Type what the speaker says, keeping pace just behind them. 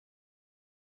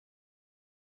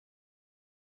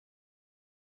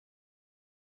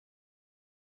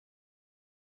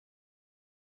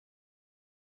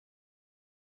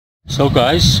So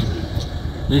guys,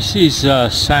 this is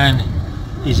San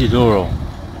Isidoro.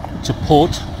 It's a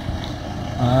port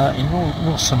in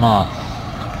North Samar.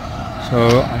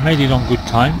 So I made it on good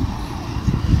time.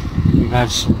 We've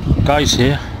had some guys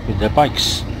here with their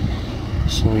bikes.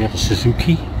 So we have a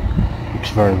Suzuki,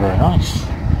 looks very nice.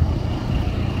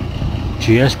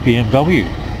 GS BMW,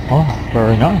 oh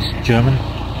very nice, German.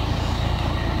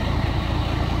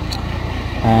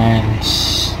 And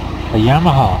a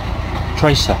Yamaha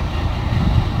Tracer.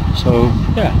 So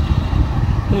yeah,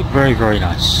 they look very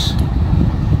nice.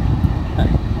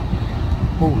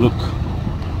 Oh look,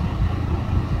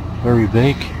 very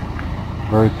big,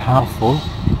 very powerful.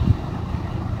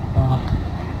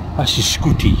 That's a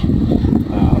Scooty,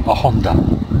 a Honda.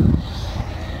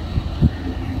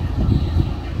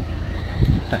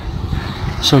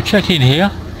 So check in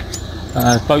here.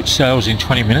 Boat sails in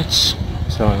 20 minutes,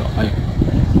 so I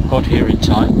got here in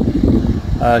time.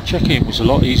 Check-in was a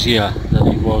lot easier than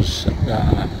it was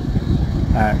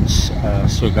at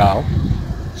Surigao.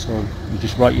 So you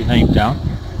just write your name down,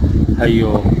 pay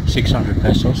your 600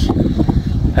 pesos,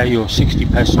 pay your 60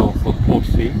 peso for port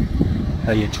fee,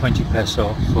 pay your 20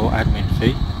 peso for admin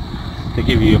fee. They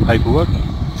give you your paperwork.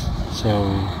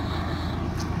 So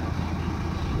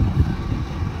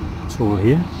it's all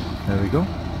here. There we go.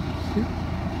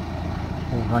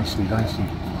 All nicely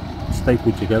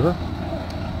stapled together.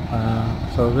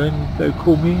 So then they'll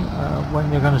call me when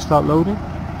they're going to start loading.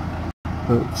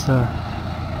 But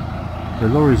the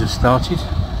lorries have started.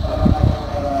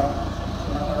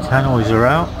 Tannoys are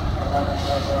out.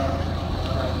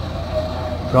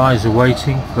 Guys are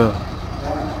waiting for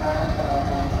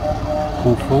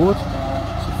call forward.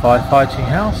 It's a firefighting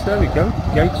house. There we go.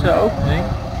 Gates are opening.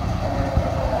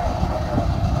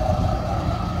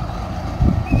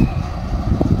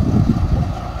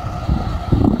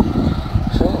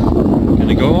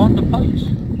 Go on the boat.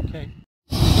 Okay.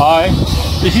 Hi,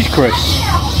 this is Chris,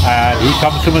 and he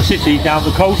comes from a city down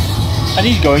the coast, and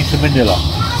he's going to Manila.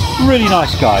 Really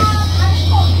nice guy.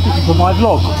 This is for my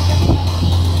vlog.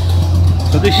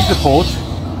 So this is the port.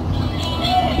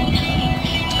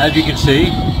 As you can see,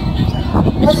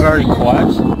 it's very quiet.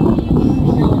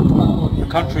 The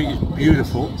country is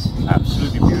beautiful,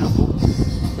 absolutely beautiful.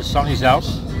 The sun is out.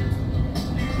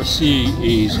 The sea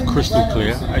is crystal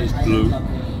clear and it's blue.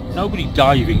 Nobody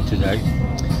diving today.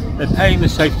 They're paying the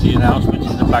safety announcements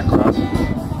in the background.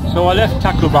 So I left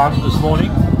Tacloban this morning.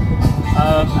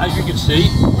 As you can see,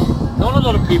 not a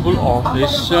lot of people on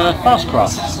this fast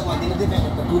craft.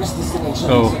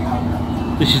 So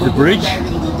this is the bridge.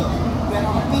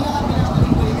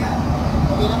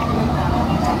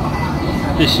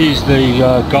 This is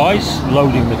the guys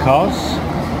loading the cars.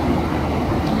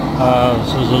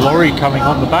 So there's a lorry coming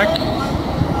on the back.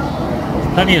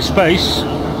 Plenty of space.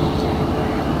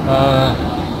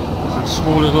 There's a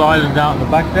small little island out in the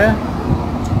back there.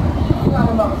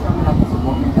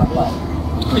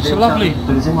 It's a lovely.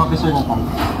 So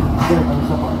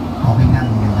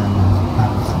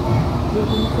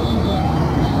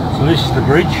this is the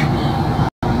bridge.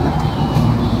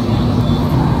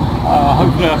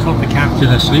 Hopefully that's not the captain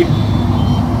asleep.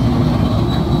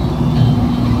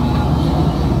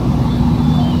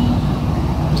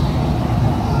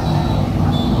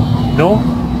 No?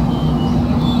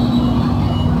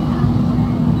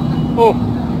 Oh,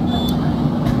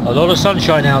 a lot of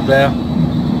sunshine out there.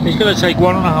 It's going to take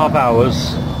 1.5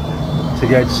 hours to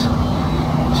get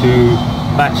to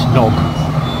Matnog,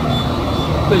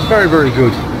 but it's very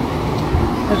good.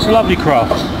 It's a lovely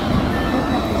craft.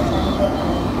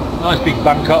 Nice big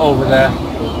bunker over there.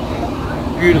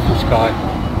 Beautiful sky.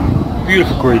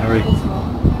 Beautiful greenery.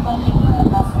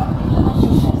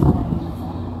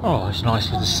 Oh, it's nice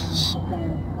with this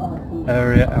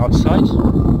area outside.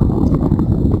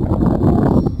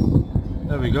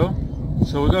 There we go.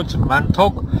 So we're going to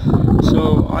Matnog.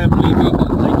 So I am leaving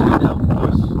later now,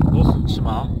 north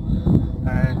Samar,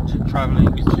 and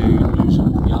travelling to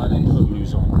Luzon, the island of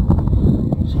Luzon.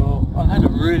 So I've had a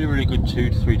really good 2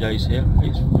 to 3 days here.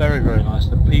 It's very nice.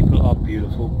 The people are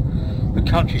beautiful. The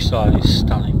countryside is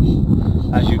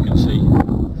stunning, as you can see.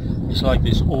 It's like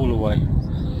this all the way.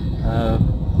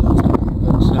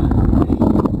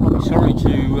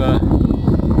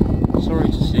 Sorry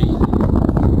to see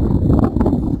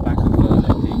back of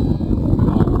Lady.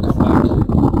 I'll come back.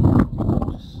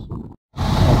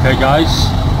 Okay guys,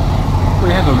 we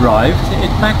have arrived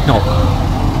at Matnog.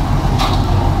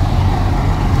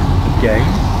 Again,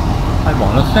 I'm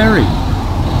on a ferry.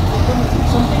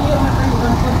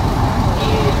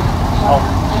 Oh,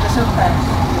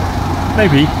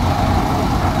 maybe.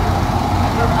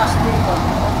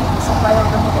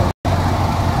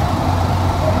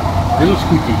 Little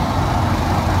Scooty.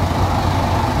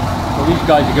 Well, these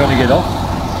guys are going to get off.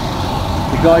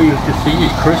 The guy you've just seen is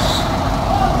Chris.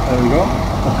 There we go.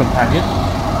 A companion,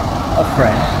 a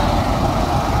friend.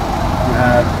 You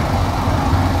have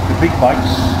the big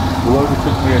bikes who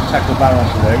overtook me at Tackle Baron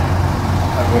today,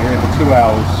 and were here for 2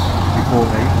 hours before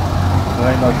me. So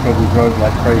they not sure we drove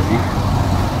like crazy.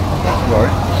 That's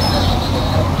right.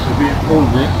 We're being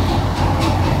pulled in.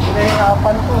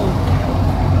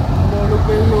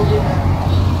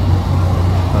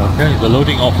 Okay, the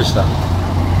loading officer.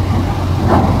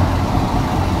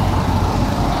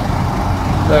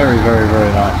 Very, very,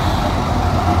 very nice.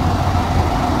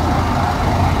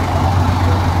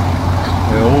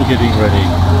 We're all getting ready.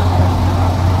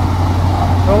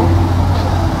 So,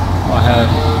 I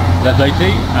have left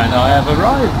lately and I have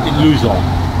arrived in Luzon.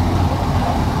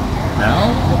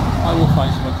 Now, I will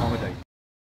find some accommodation.